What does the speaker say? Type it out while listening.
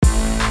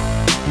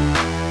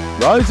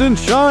Rise and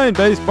shine,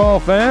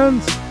 baseball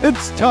fans!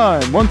 It's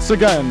time once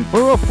again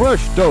for a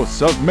fresh dose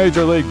of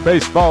Major League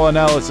Baseball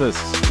analysis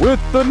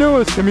with the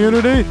newest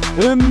community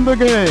in the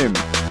game.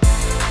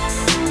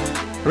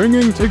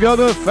 Bringing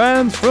together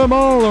fans from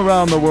all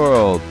around the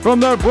world, from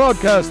their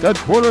broadcast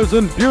headquarters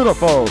in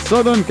beautiful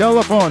Southern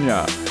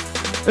California.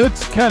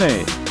 It's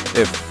Kenny.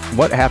 If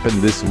what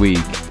happened this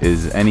week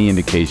is any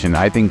indication,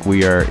 I think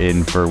we are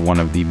in for one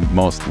of the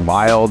most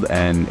wild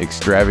and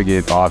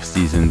extravagant off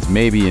seasons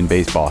maybe in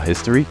baseball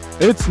history.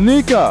 It's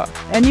Nika.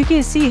 And you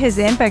can see his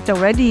impact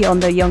already on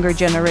the younger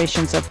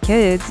generations of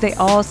kids. They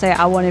all say,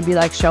 I want to be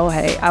like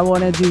Shohei. I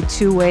want to do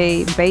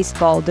two-way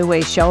baseball the way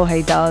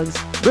Shohei does.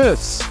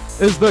 This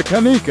is the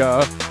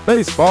Kanika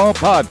Baseball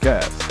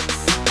Podcast.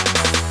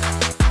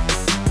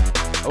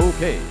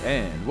 Okay,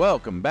 and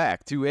welcome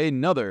back to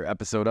another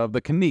episode of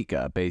the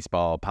Kanika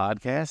Baseball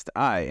Podcast.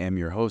 I am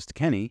your host,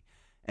 Kenny,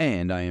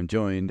 and I am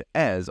joined,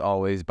 as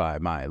always, by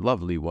my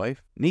lovely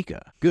wife,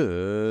 Nika.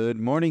 Good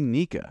morning,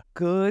 Nika.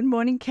 Good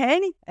morning,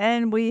 Kenny.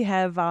 And we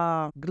have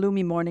a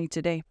gloomy morning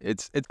today.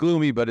 It's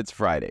gloomy, but it's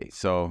Friday,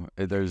 so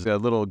there's a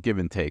little give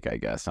and take, I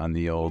guess, on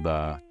the old...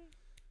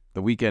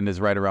 The weekend is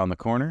right around the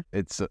corner.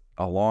 It's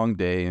a long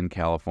day in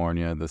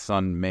California. The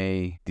sun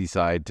may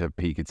decide to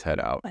peek its head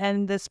out.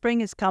 And the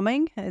spring is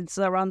coming. It's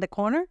around the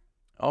corner.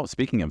 Oh,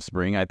 speaking of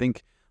spring, I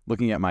think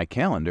looking at my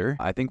calendar,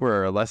 I think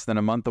we're less than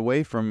a month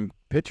away from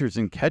pitchers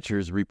and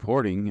catchers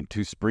reporting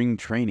to spring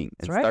training.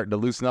 It's starting to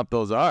loosen up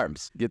those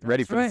arms. Get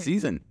ready for the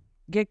season.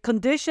 Get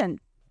conditioned.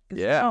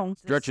 Yeah,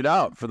 stretch it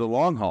out for the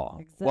long haul.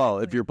 Exactly. Well,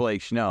 if you're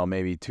Blake Snell,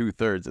 maybe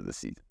 2/3 of the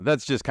season.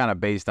 That's just kind of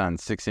based on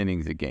 6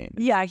 innings a game.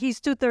 Yeah,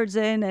 he's 2/3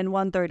 in and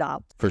 1/3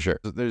 out. For sure.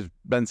 There's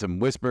been some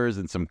whispers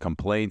and some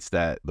complaints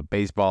that the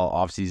baseball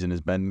offseason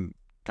has been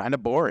kind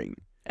of boring.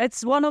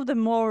 It's one of the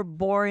more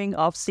boring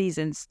off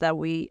seasons that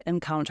we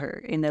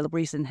encounter in the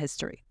recent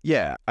history.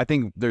 Yeah, I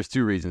think there's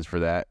 2 reasons for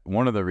that.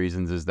 One of the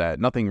reasons is that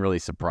nothing really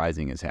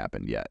surprising has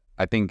happened yet.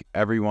 I think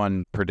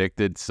everyone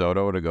predicted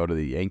Soto to go to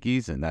the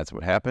Yankees, and that's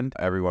what happened.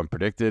 Everyone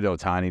predicted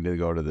Ohtani to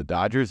go to the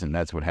Dodgers, and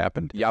that's what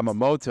happened.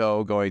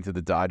 Yamamoto going to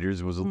the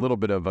Dodgers was a little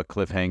bit of a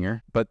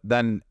cliffhanger, but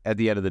then at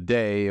the end of the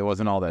day, it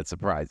wasn't all that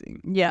surprising.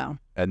 Yeah.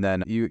 And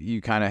then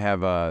you kind of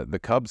have the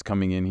Cubs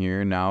coming in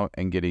here now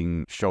and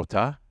getting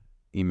Shota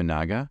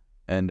Imanaga,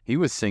 and he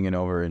was singing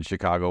over in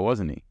Chicago,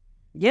 wasn't he?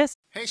 Yes.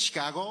 Hey,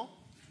 Chicago.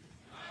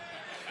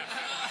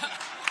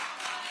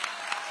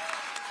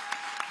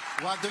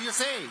 What do you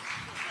say?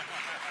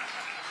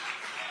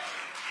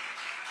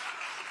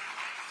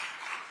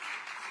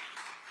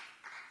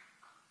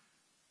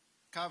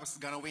 Cubs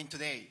gonna win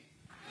today.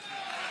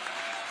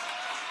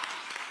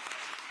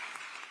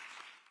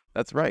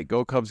 That's right.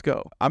 Go Cubs,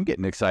 go. I'm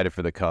getting excited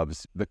for the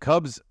Cubs. The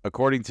Cubs,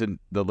 according to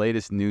the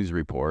latest news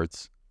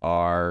reports,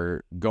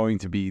 are going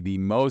to be the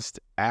most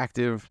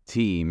active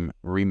team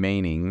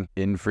remaining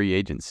in free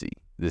agency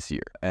this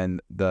year.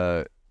 And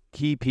the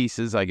key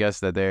pieces, I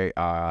guess, that they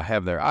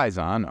have their eyes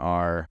on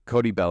are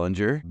Cody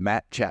Bellinger,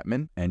 Matt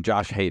Chapman, and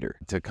Josh Hader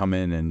to come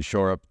in and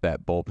shore up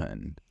that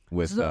bullpen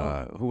with,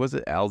 who was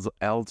it?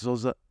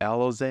 Alzoza?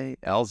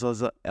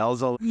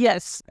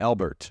 Yes.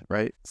 Albert,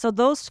 right? So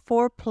those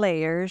 4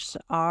 players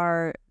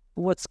are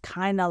what's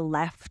kind of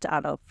left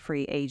out of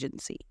free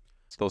agency.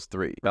 Those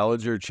 3,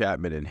 Bellinger,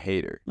 Chapman, and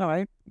Hader. All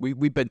right.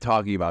 We've been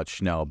talking about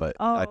Schnell, but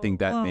I think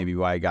that may be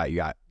why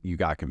you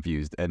got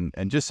confused. And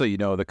just so you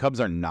know, the Cubs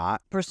are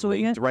not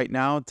pursuing linked it right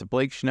now to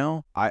Blake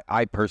Snell.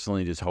 I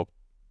personally just hope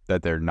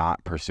that they're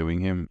not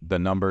pursuing him. The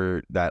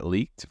number that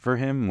leaked for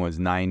him was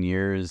 9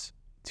 years,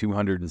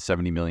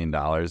 $270 million.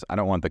 I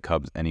don't want the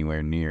Cubs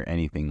anywhere near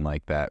anything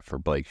like that for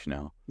Blake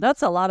Snell.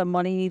 That's a lot of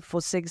money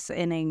for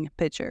 6-inning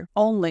pitcher.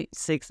 Only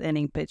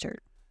 6-inning pitcher.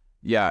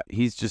 Yeah,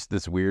 he's just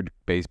this weird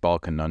baseball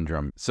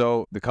conundrum.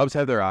 So the Cubs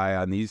have their eye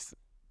on these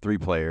 3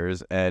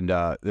 players, and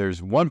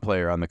there's one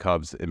player on the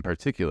Cubs in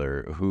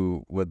particular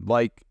who would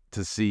like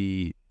to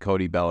see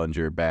Cody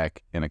Bellinger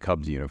back in a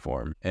Cubs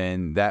uniform,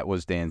 and that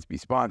was Dansby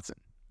Swanson.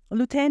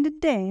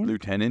 Lieutenant Dan.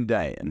 Lieutenant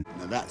Dan.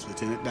 Now that's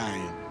Lieutenant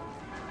Dan.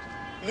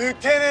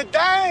 Lieutenant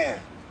Dan!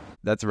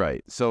 That's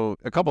right. So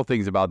a couple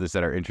things about this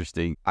that are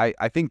interesting.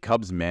 I think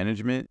Cubs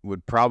management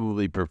would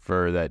probably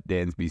prefer that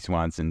Dansby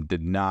Swanson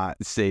did not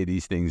say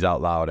these things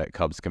out loud at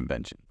Cubs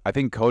convention. I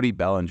think Cody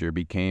Bellinger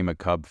became a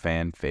Cub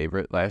fan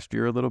favorite last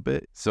year a little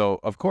bit. So,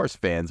 of course,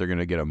 fans are going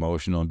to get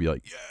emotional and be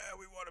like, yeah,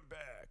 we want him back.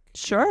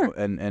 Sure.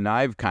 You know? And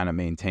I've kind of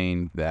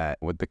maintained that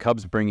with the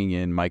Cubs bringing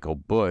in Michael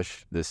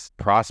Busch, this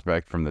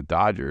prospect from the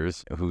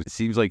Dodgers, who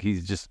seems like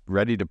he's just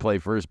ready to play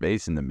first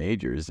base in the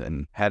majors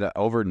and had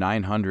over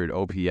 900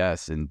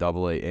 OPS in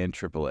AA and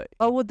AAA.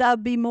 Or would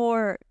that be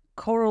more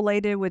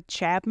correlated with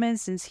Chapman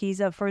since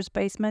he's a first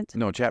baseman?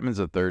 No, Chapman's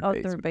a third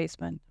baseman. Third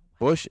baseman.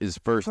 Busch is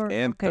first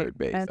and third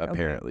base,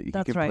 apparently.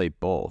 That's he can right. play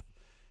both.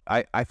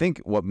 I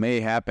think what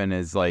may happen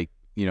is like,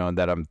 you know,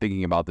 that I'm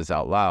thinking about this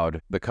out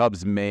loud, the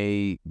Cubs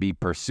may be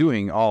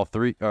pursuing all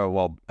 3,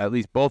 well, at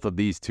least both of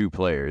these 2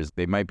 players.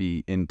 They might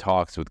be in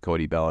talks with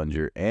Cody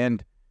Bellinger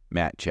and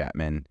Matt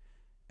Chapman,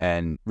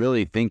 and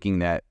really thinking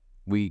that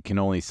we can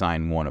only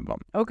sign one of them.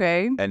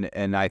 Okay.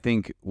 And I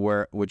think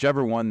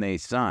whichever one they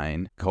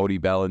sign, Cody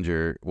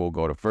Bellinger will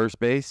go to first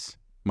base,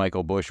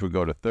 Michael Busch would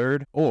go to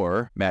third,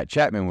 or Matt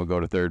Chapman would go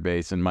to third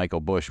base and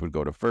Michael Busch would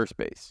go to first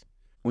base.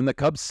 When the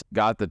Cubs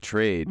got the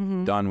trade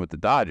done with the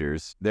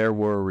Dodgers, there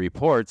were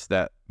reports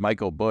that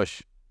Michael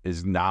Busch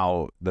is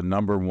now the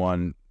number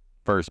one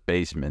first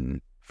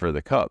baseman for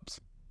the Cubs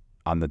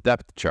on the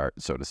depth chart,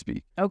 so to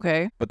speak.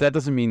 Okay. But that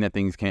doesn't mean that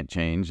things can't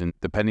change. And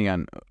depending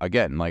on,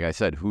 again, like I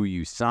said, who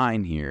you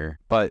sign here.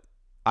 But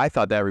I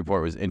thought that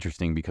report was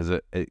interesting because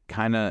it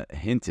kind of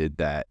hinted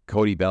that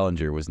Cody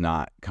Bellinger was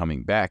not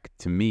coming back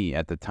to me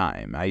at the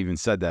time. I even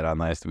said that on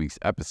last week's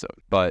episode.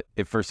 But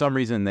if for some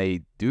reason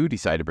they do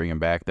decide to bring him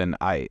back, then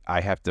I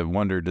have to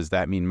wonder, does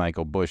that mean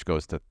Michael Busch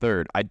goes to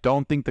third? I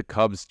don't think the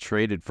Cubs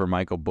traded for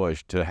Michael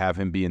Busch to have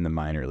him be in the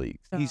minor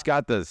leagues. He's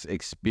got this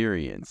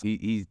experience.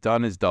 He's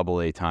done his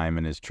AA time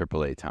and his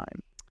AAA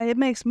time. It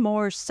makes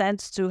more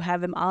sense to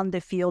have him on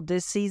the field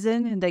this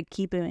season and then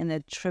keep him in a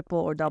triple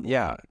or double.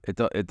 Yeah,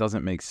 it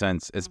doesn't make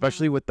sense,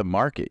 especially with the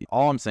market.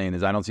 All I'm saying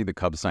is I don't see the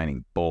Cubs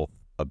signing both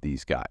of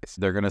these guys.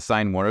 They're going to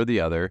sign one or the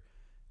other,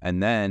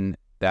 and then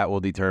that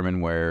will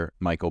determine where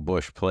Michael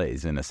Busch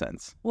plays, in a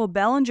sense. Well,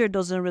 Bellinger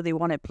doesn't really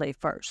want to play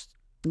first.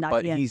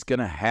 Not yet. He's going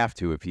to have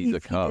to if he's a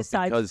Cub. He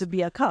decides to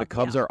be a Cub. The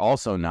Cubs are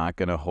also not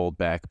going to hold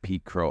back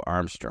Pete Crow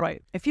Armstrong.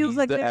 Right. It feels he's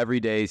like the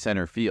everyday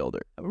center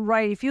fielder.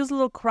 Right. It feels a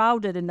little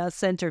crowded in that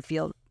center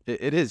field.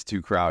 It is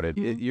too crowded.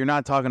 You're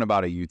not talking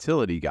about a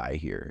utility guy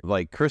here.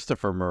 Like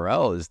Christopher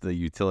Morel is the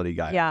utility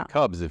guy for the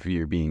Cubs, if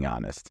you're being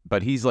honest.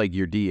 But he's like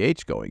your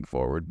DH going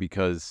forward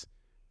because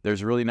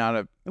there's really not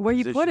a where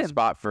you put him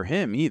spot for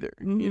him either.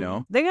 You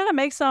know, they gotta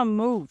make some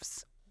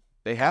moves.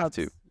 They have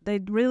to. They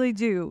really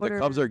do. The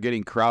Cubs are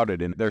getting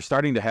crowded, and they're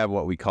starting to have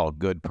what we call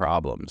good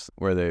problems,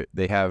 where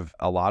they have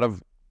a lot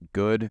of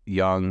good,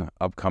 young,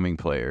 upcoming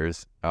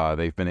players.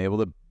 They've been able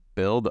to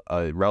build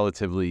a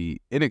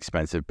relatively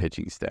inexpensive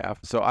pitching staff.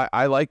 So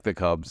I like the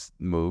Cubs'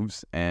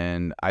 moves,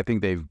 and I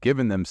think they've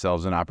given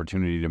themselves an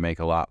opportunity to make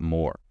a lot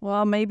more.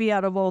 Well, maybe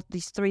out of all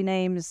these three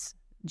names,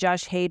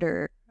 Josh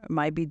Hader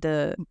might be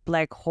the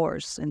black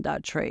horse in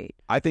that trade.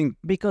 I think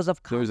because of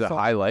there's a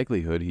high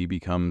likelihood he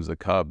becomes a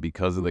Cub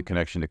because of the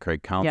connection to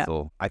Craig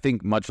Counsell. Yeah. I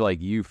think much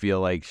like you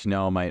feel like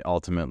Schnell might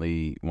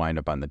ultimately wind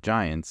up on the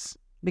Giants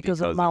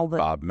because of Melvin.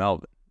 Bob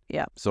Melvin.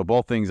 Yeah. So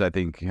both things, I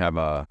think, have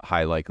a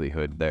high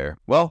likelihood there.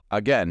 Well,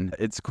 again,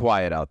 it's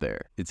quiet out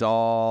there. It's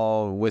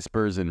all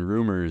whispers and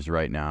rumors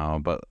right now,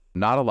 but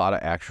not a lot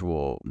of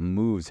actual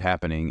moves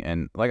happening.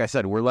 And like I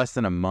said, we're less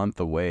than a month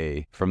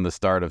away from the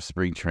start of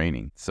spring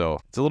training. So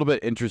it's a little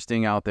bit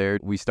interesting out there.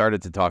 We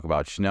started to talk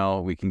about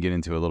Schnell. We can get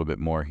into a little bit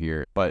more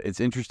here. But it's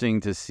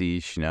interesting to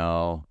see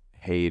Schnell,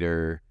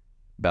 Hader,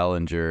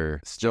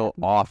 Bellinger still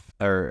off,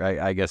 or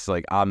I guess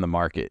like on the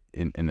market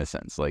in a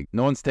sense. Like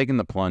no one's taken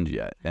the plunge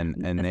yet, and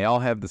they all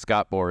have the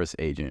Scott Boras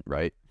agent,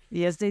 right?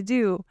 Yes, they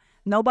do.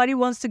 Nobody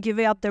wants to give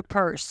up their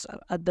purse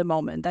at the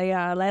moment. They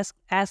are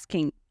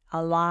asking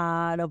a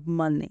lot of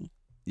money.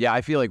 Yeah,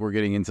 I feel like we're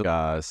getting into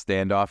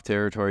standoff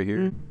territory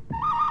here.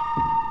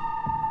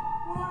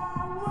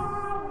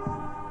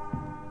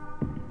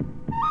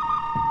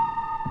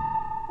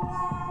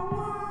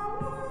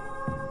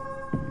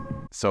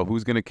 So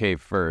who's going to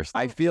cave first?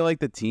 I feel like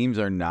the teams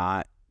are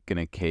not going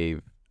to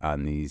cave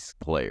on these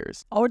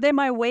players. Or they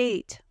might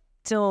wait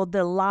till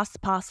the last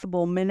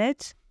possible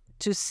minute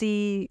to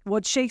see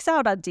what shakes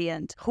out at the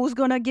end. Who's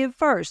going to give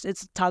first?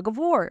 It's a tug of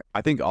war.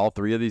 I think all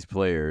three of these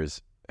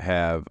players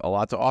have a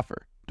lot to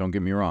offer. Don't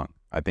get me wrong.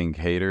 I think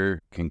Hader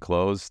can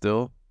close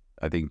still.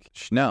 I think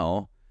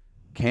Schnell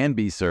can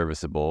be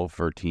serviceable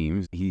for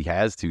teams. He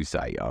has 2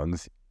 Cy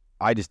Youngs.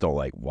 I just don't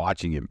like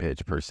watching him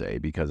pitch per se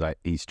because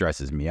he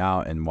stresses me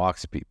out and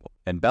walks people.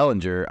 And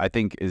Bellinger, I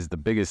think, is the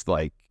biggest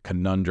like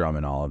conundrum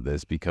in all of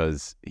this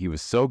because he was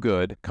so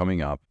good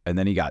coming up and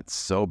then he got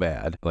so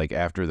bad like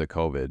after the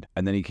COVID.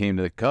 And then he came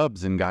to the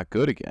Cubs and got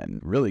good again,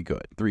 really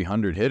good.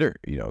 300 hitter,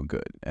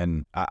 good.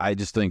 And I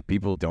just think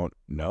people don't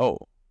know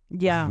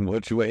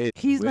which way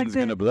he's like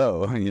going to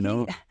blow,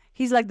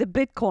 He's like the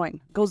Bitcoin.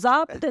 Goes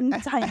up, then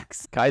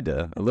tanks.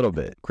 Kinda, a little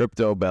bit.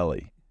 Crypto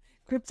Belly.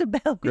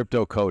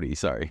 Crypto Cody,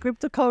 sorry.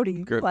 Crypto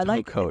Cody. I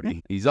like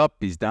Cody. He's up,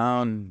 he's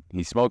down.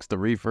 He smokes the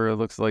reefer, it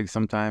looks like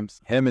sometimes.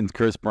 Him and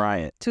Chris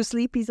Bryant. 2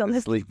 sleepies on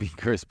his... Sleepy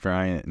Chris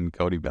Bryant and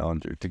Cody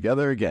Bellinger.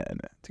 Together again.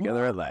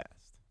 Together at last.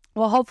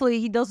 Well,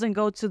 hopefully he doesn't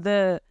go to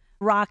the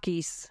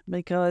Rockies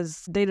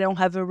because they don't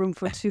have a room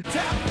for 2.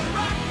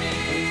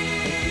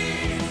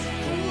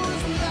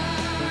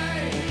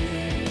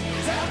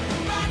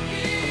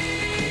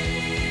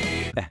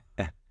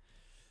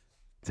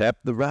 Tap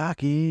the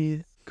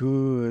Rockies.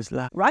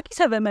 Rockies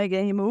haven't made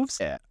any moves.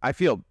 Yeah, I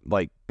feel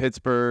like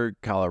Pittsburgh,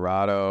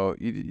 Colorado,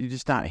 you're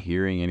just not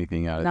hearing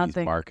anything out of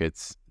these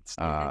markets.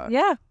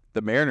 The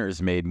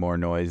Mariners made more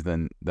noise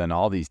than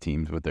all these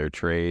teams with their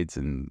trades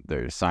and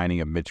their signing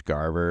of Mitch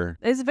Garver.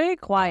 It's very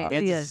quiet.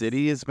 Kansas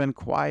City has been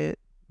quiet,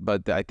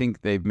 but I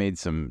think they've made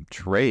some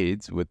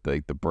trades with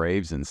like the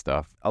Braves and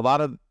stuff. A lot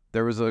of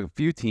There was a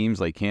few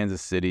teams like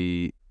Kansas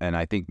City, and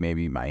I think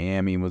maybe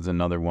Miami was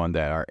another one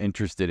that are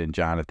interested in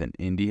Jonathan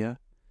India.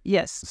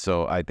 Yes.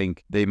 So I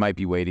think they might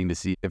be waiting to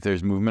see if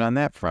there's movement on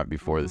that front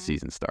before the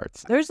season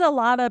starts. There's a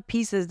lot of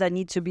pieces that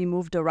need to be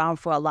moved around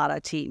for a lot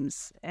of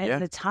teams.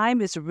 And the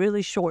time is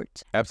really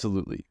short.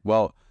 Absolutely.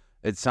 Well,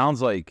 it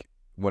sounds like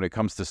when it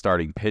comes to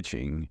starting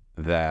pitching,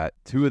 that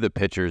two of the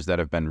pitchers that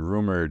have been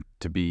rumored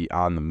to be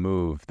on the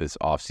move this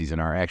offseason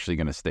are actually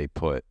going to stay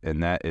put.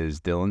 And that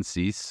is Dylan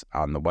Cease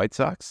on the White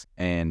Sox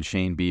and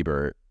Shane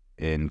Bieber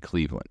in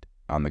Cleveland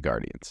on the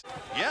Guardians.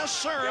 Yes,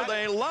 sir.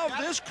 They love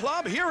this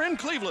club here in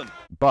Cleveland.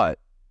 But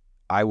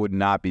I would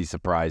not be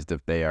surprised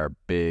if they are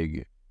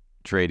big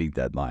trading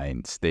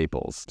deadline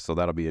staples. So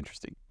that'll be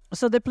interesting.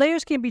 So the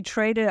players can be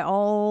traded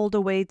all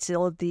the way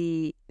till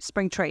the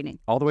spring training.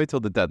 All the way till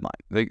the deadline.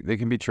 They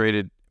can be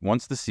traded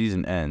once the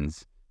season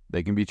ends.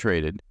 They can be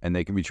traded, and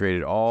they can be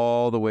traded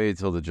all the way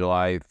till the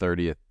July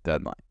 30th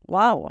deadline.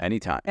 Wow.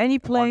 Anytime. Any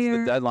player.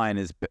 Once the deadline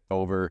is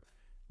over,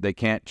 they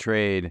can't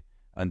trade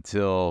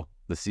until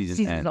the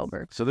season ends.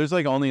 Over. So there's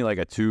only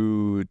a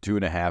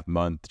 2.5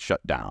 month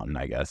shutdown,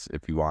 I guess,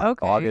 if you want.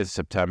 Okay. August,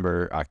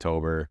 September,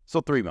 October.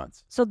 So 3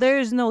 months. So there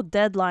is no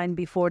deadline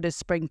before the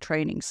spring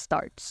training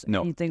starts.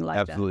 No, anything like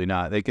absolutely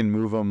not. They can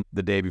move them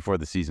the day before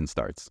the season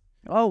starts.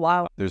 Oh,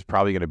 wow. There's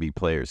probably going to be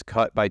players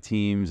cut by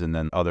teams, and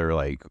then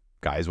other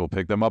guys will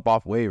pick them up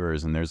off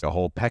waivers, and there's a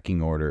whole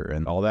pecking order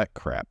and all that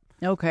crap.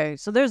 Okay,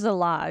 so there's a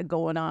lot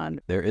going on.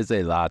 There is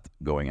a lot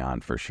going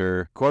on for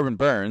sure. Corbin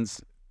Burns,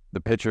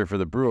 the pitcher for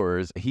the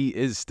Brewers, he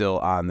is still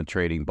on the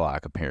trading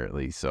block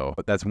apparently. So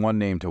that's one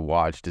name to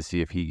watch to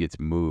see if he gets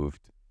moved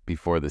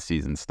before the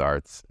season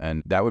starts.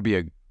 And that would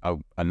be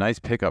a nice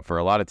pickup for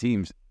a lot of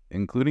teams,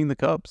 including the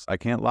Cubs. I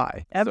can't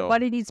lie.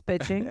 Everybody needs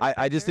pitching.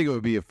 I just think it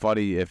would be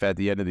funny if at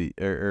the end of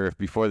or if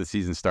before the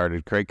season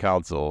started, Craig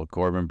Counsell,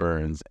 Corbin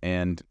Burns,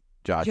 and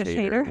Josh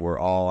Hader were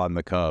all on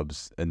the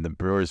Cubs, and the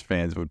Brewers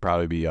fans would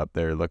probably be up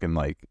there looking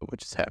like, what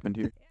just happened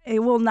here? It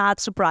will not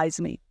surprise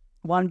me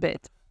one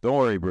bit. Don't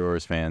worry,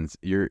 Brewers fans.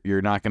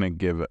 You're not going to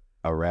give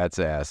a rat's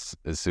ass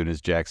as soon as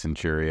Jackson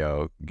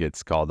Chourio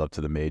gets called up to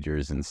the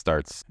majors and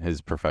starts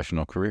his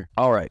professional career.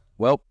 All right.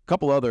 Well, a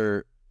couple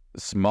other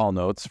small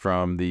notes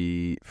from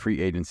the free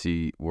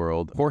agency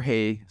world.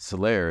 Jorge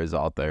Soler is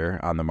out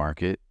there on the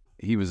market.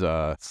 He was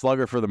a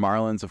slugger for the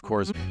Marlins, of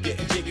course.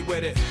 Getting jiggy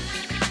with it.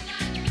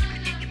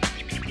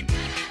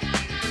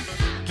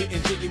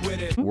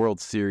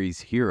 World Series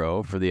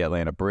hero for the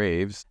Atlanta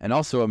Braves, and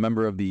also a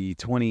member of the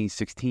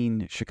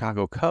 2016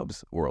 Chicago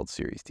Cubs World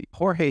Series team.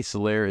 Jorge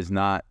Soler is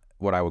not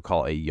what I would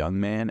call a young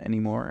man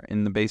anymore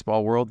in the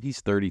baseball world. He's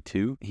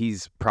 32.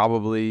 He's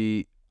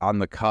probably on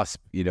the cusp,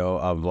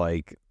 of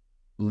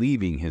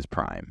leaving his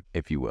prime,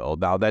 if you will.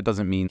 Now, that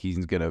doesn't mean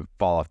he's going to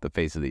fall off the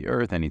face of the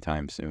earth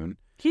anytime soon.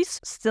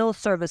 He's still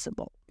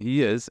serviceable.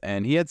 He is,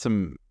 and he had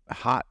some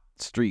hot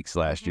streaks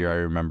last year, I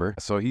remember.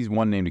 So he's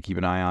one name to keep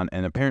an eye on,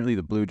 and apparently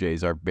the Blue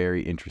Jays are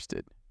very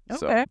interested. Okay.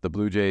 So the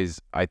Blue Jays,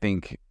 I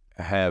think,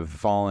 have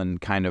fallen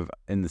kind of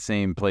in the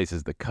same place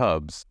as the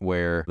Cubs,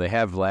 where they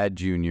have Vlad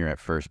Jr. at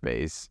first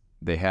base.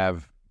 They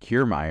have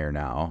Kiermaier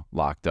now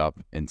locked up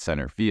in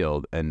center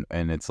field, and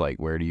it's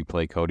where do you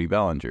play Cody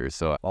Bellinger?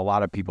 So a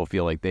lot of people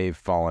feel like they've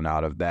fallen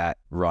out of that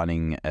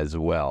running as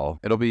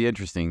well. It'll be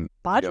interesting.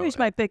 Padres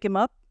might pick him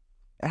up.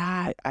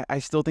 I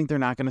still think they're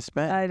not going to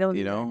spend. I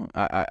don't.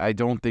 I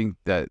don't think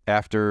that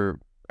after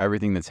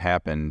everything that's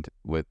happened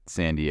with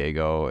San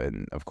Diego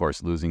and, of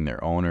course, losing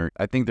their owner,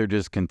 I think they're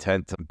just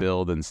content to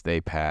build and stay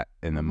pat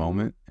in the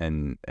moment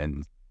and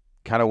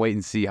kind of wait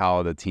and see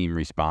how the team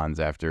responds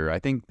after. I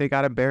think they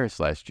got embarrassed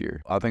last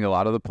year. I think a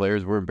lot of the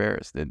players were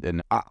embarrassed,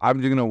 and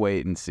I'm just going to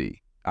wait and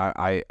see.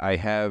 I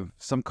have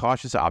some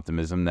cautious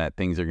optimism that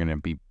things are going to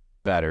be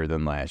better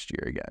than last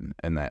year again,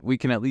 and that we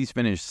can at least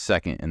finish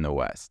second in the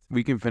West.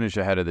 We can finish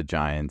ahead of the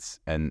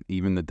Giants and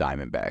even the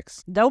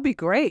Diamondbacks. That would be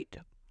great.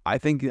 I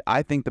think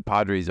the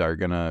Padres are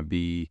gonna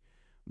be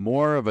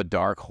more of a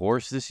dark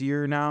horse this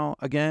year now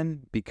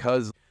again,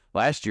 because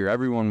last year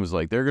everyone was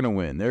like, they're gonna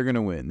win,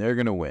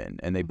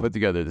 and they put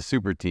together the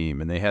super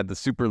team and they had the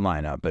super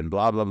lineup and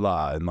blah blah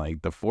blah, and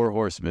the four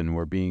horsemen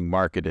were being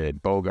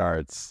marketed: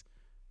 Bogarts,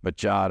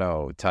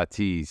 Machado,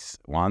 Tatis,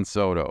 Juan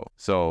Soto.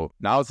 So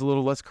now it's a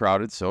little less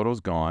crowded.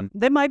 Soto's gone.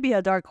 They might be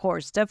a dark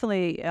horse,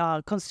 definitely,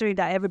 considering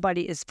that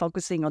everybody is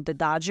focusing on the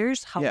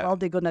Dodgers, how well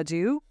they're going to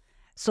do.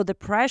 So the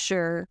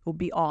pressure will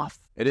be off.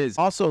 It is.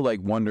 Also,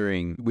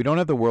 wondering, we don't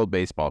have the World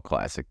Baseball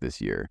Classic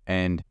this year,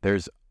 and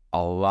there's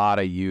a lot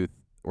of youth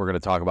we're going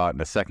to talk about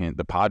in a second.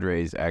 The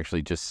Padres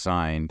actually just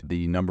signed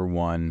the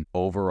 #1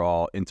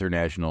 overall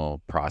international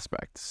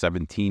prospect,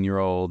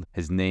 17-year-old.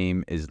 His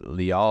name is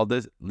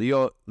Leodalis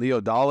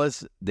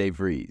De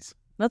Vries.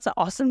 That's an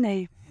awesome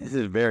name. This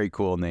is a very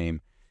cool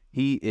name.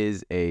 He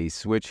is a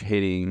switch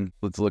hitting.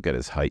 Let's look at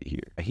his height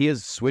here. He is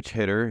a switch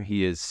hitter.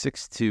 He is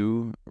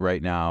 6'2"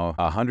 right now,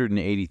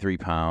 183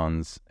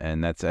 pounds,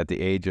 and that's at the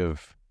age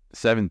of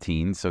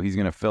 17, so he's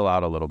going to fill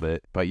out a little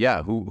bit. But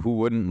yeah, who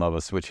wouldn't love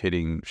a switch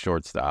hitting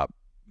shortstop?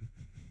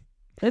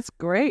 It's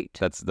great.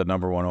 That's the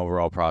number one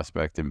overall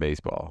prospect in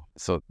baseball.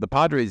 So the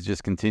Padres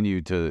just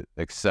continue to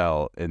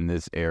excel in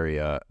this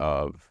area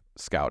of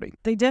scouting.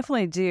 They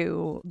definitely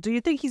do. Do you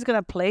think he's going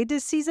to play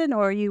this season,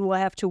 or you will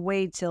have to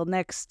wait till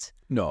next?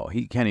 No,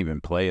 he can't even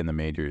play in the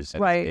majors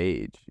at Right. his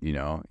age. You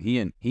know, he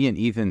and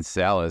Ethan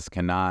Salas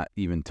cannot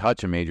even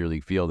touch a major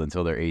league field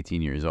until they're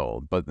 18 years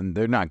old, but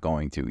they're not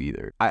going to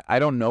either. I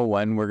don't know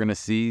when we're going to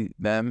see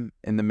them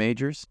in the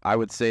majors. I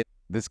would say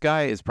this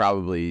guy is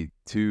probably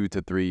 2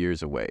 to 3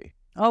 years away,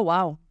 Oh,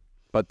 wow.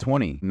 but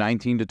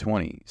 19 to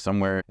 20,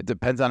 somewhere. It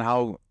depends on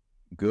how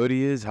good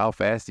he is, how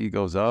fast he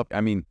goes up. I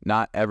mean,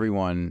 not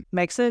everyone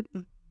Makes it?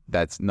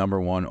 that's number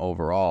one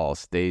overall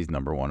stays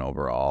number one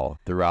overall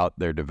throughout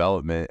their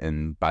development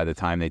and by the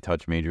time they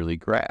touch major league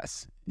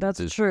grass. That's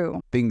There's-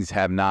 true. Things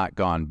have not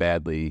gone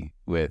badly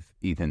with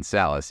Ethan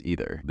Salas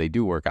either. They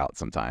do work out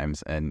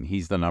sometimes, and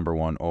he's the number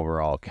one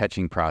overall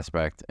catching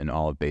prospect in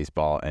all of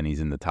baseball, and he's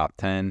in the top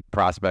 10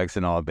 prospects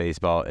in all of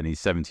baseball, and he's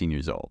 17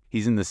 years old.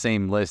 He's in the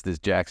same list as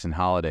Jackson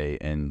Holliday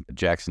and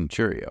Jackson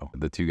Churio,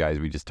 the two guys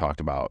we just talked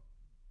about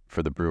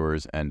for the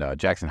Brewers. And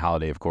Jackson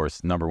Holliday, of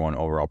course, number one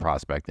overall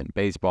prospect in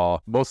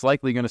baseball. Most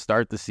likely going to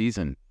start the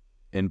season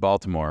in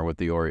Baltimore with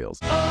the Orioles.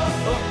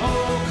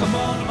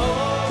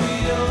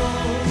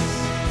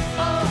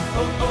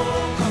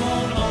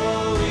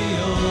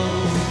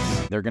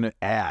 They're going to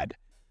add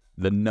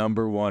the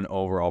number one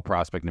overall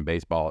prospect in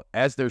baseball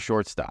as their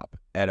shortstop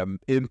at an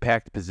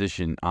impact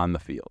position on the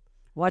field.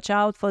 Watch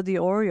out for the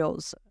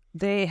Orioles.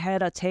 They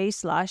had a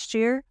taste last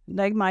year.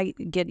 They might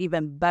get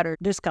even better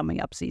this coming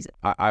up season.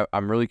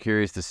 I'm really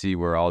curious to see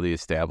where all the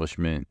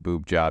establishment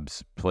boob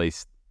jobs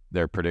place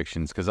their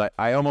predictions, because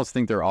I almost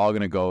think they're all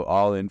going to go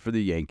all in for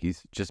the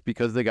Yankees just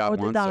because they got Or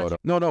the Juan Dodgers.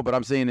 Soto. No, but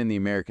I'm saying in the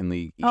American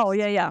League East Oh,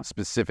 yeah.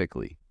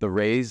 specifically. The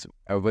Rays,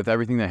 with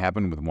everything that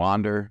happened with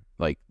Wander,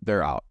 like,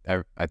 they're out.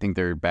 I think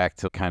they're back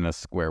to kind of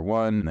square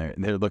one.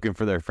 They're looking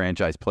for their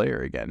franchise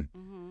player again.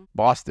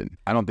 Boston,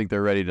 I don't think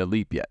they're ready to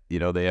leap yet. You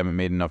know, they haven't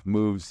made enough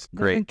moves.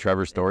 Great.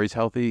 Trevor Story's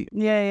healthy.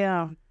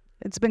 Yeah.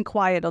 It's been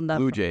quiet on that.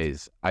 Blue front.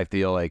 Jays, I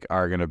feel like,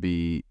 are going to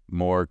be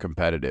more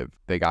competitive.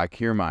 They got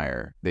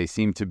Kiermaier. They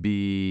seem to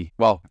be,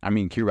 well, I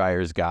mean,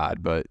 Kiermaier's God,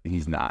 but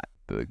he's not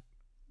the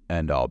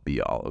end-all,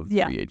 be-all of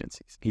free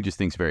agencies. He just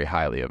thinks very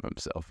highly of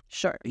himself.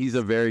 Sure. He's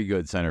a very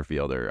good center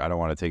fielder. I don't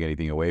want to take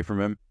anything away from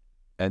him.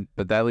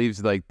 But that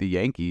leaves, like, the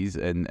Yankees,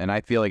 and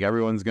I feel like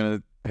everyone's going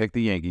to pick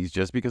the Yankees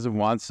just because of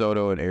Juan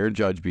Soto and Aaron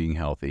Judge being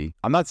healthy.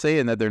 I'm not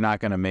saying that they're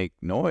not going to make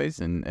noise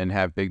and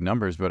have big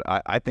numbers, but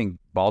I think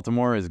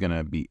Baltimore is going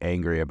to be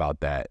angry about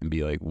that and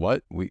be like,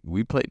 what?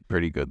 We played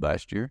pretty good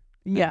last year.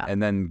 Yeah.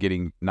 And then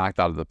getting knocked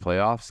out of the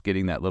playoffs,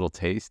 getting that little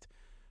taste.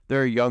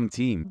 They're a young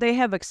team. They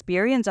have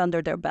experience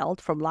under their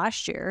belt from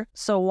last year.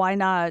 So why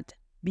not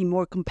be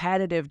more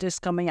competitive this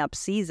coming up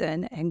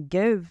season and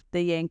give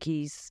the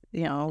Yankees,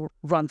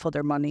 run for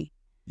their money?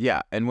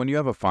 Yeah, and when you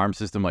have a farm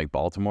system like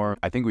Baltimore,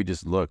 I think we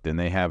just looked, and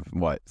they have,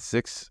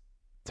 6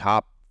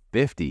 top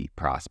 50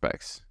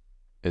 prospects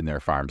in their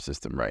farm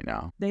system right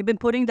now. They've been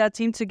putting that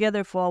team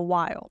together for a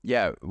while.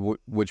 Yeah,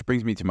 which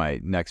brings me to my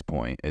next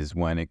point, is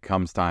when it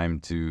comes time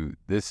to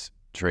this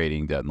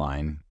trading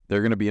deadline,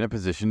 they're going to be in a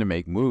position to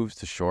make moves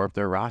to shore up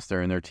their roster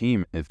and their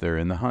team if they're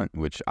in the hunt,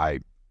 which I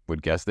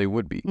would guess they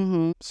would be.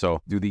 Mm-hmm.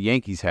 So do the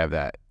Yankees have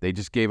that? They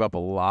just gave up a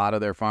lot of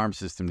their farm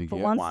system to get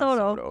Juan Juan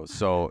Soto. Soto.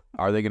 So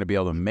are they going to be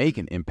able to make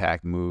an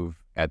impact move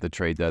at the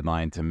trade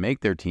deadline to make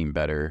their team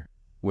better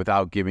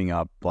without giving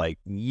up like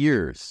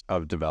years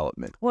of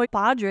development? Well,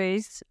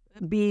 Padres,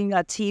 being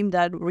a team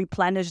that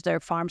replenished their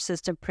farm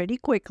system pretty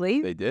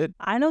quickly, They did.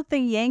 I don't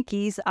think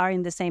Yankees are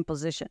in the same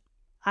position.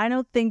 I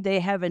don't think they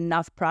have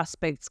enough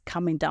prospects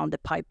coming down the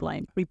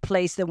pipeline,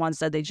 replace the ones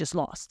that they just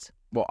lost.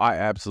 Well, I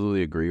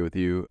absolutely agree with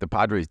you. The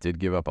Padres did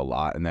give up a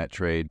lot in that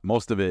trade.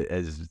 Most of it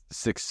is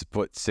 6'6",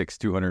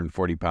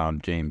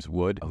 240-pound James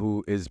Wood,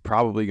 who is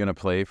probably going to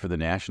play for the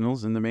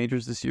Nationals in the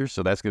majors this year.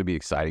 So that's going to be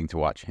exciting to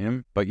watch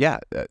him. But yeah,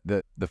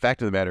 the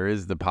fact of the matter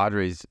is the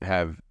Padres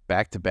have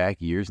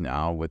back-to-back years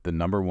now with the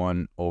number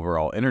one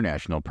overall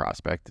international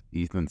prospect,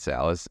 Ethan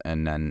Salas,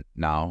 and then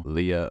now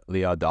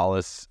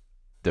Leonidas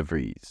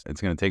DeVries.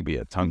 It's going to take me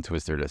a tongue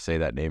twister to say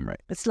that name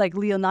right. It's like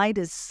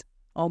Leonidas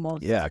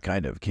almost. Yeah,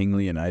 kind of. King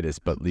Leonidas,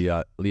 but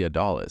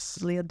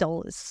Leonidas.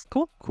 Leonidas.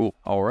 Cool. Cool.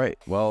 All right.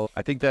 Well,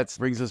 I think that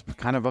brings us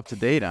kind of up to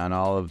date on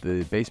all of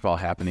the baseball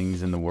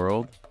happenings in the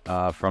world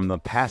from the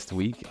past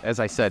week.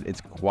 As I said,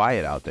 it's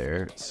quiet out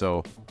there.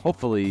 So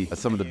hopefully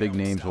some of the big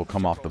names will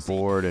come off the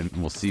board and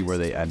we'll see where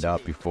they end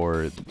up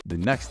before the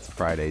next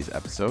Friday's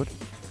episode.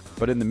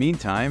 But in the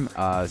meantime,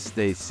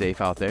 stay safe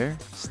out there.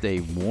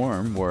 Stay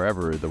warm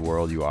wherever the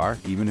world you are,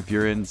 even if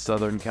you're in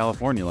Southern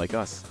California like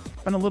us.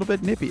 It's been a little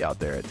bit nippy out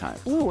there at times.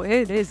 Ooh,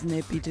 it is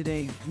nippy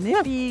today.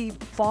 Nippy,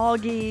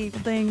 foggy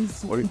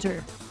things.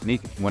 Winter.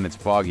 When it's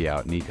foggy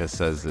out, Nika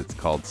says it's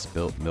called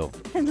spilt milk.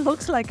 It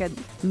looks like a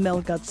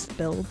milk got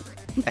spilled.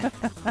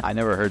 I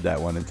never heard that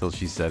one until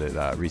she said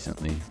it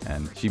recently,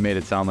 and she made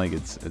it sound like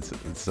it's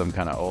some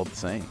kind of old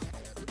saying.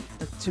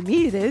 To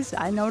me, it is.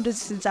 I know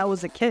this since I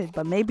was a kid,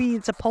 but maybe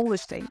it's a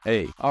Polish thing.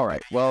 Hey, all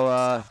right.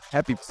 Well,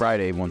 happy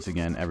Friday once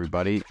again,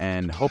 everybody,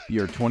 and hope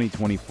your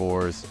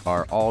 2024s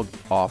are all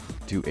off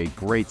to a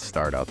great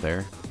start out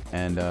there.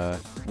 And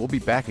we'll be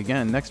back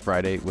again next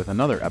Friday with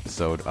another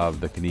episode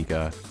of the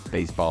Kanika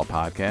Baseball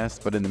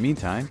Podcast. But in the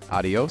meantime,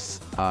 adios,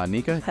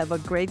 Nika. Have a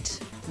great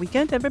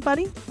weekend,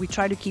 everybody. We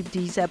try to keep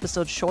these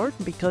episodes short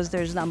because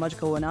there's not much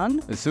going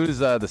on. As soon as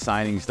the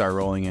signings start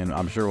rolling in,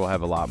 I'm sure we'll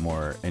have a lot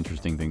more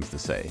interesting things to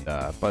say.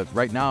 But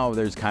right now,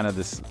 there's kind of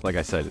this, like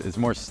I said, it's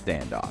more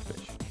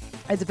standoffish.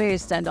 It's very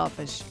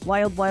standoffish.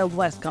 Wild Wild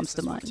West comes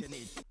to mind.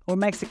 Or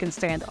Mexican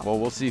standoff. Well,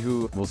 we'll see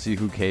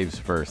who caves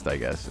first, I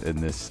guess, in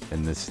this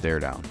stare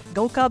down.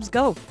 Go Cubs,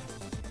 go.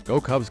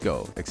 Go Cubs,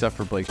 go. Except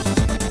for Blake.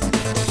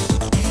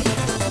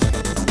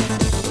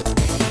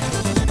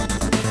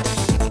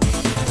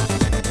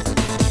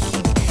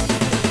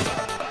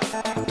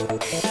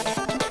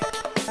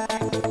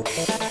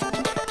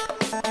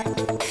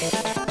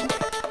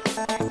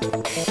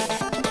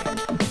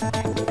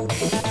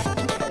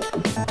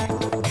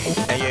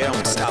 And you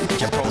don't stop,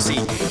 you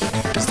proceed,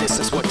 'cause this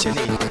is what you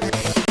need.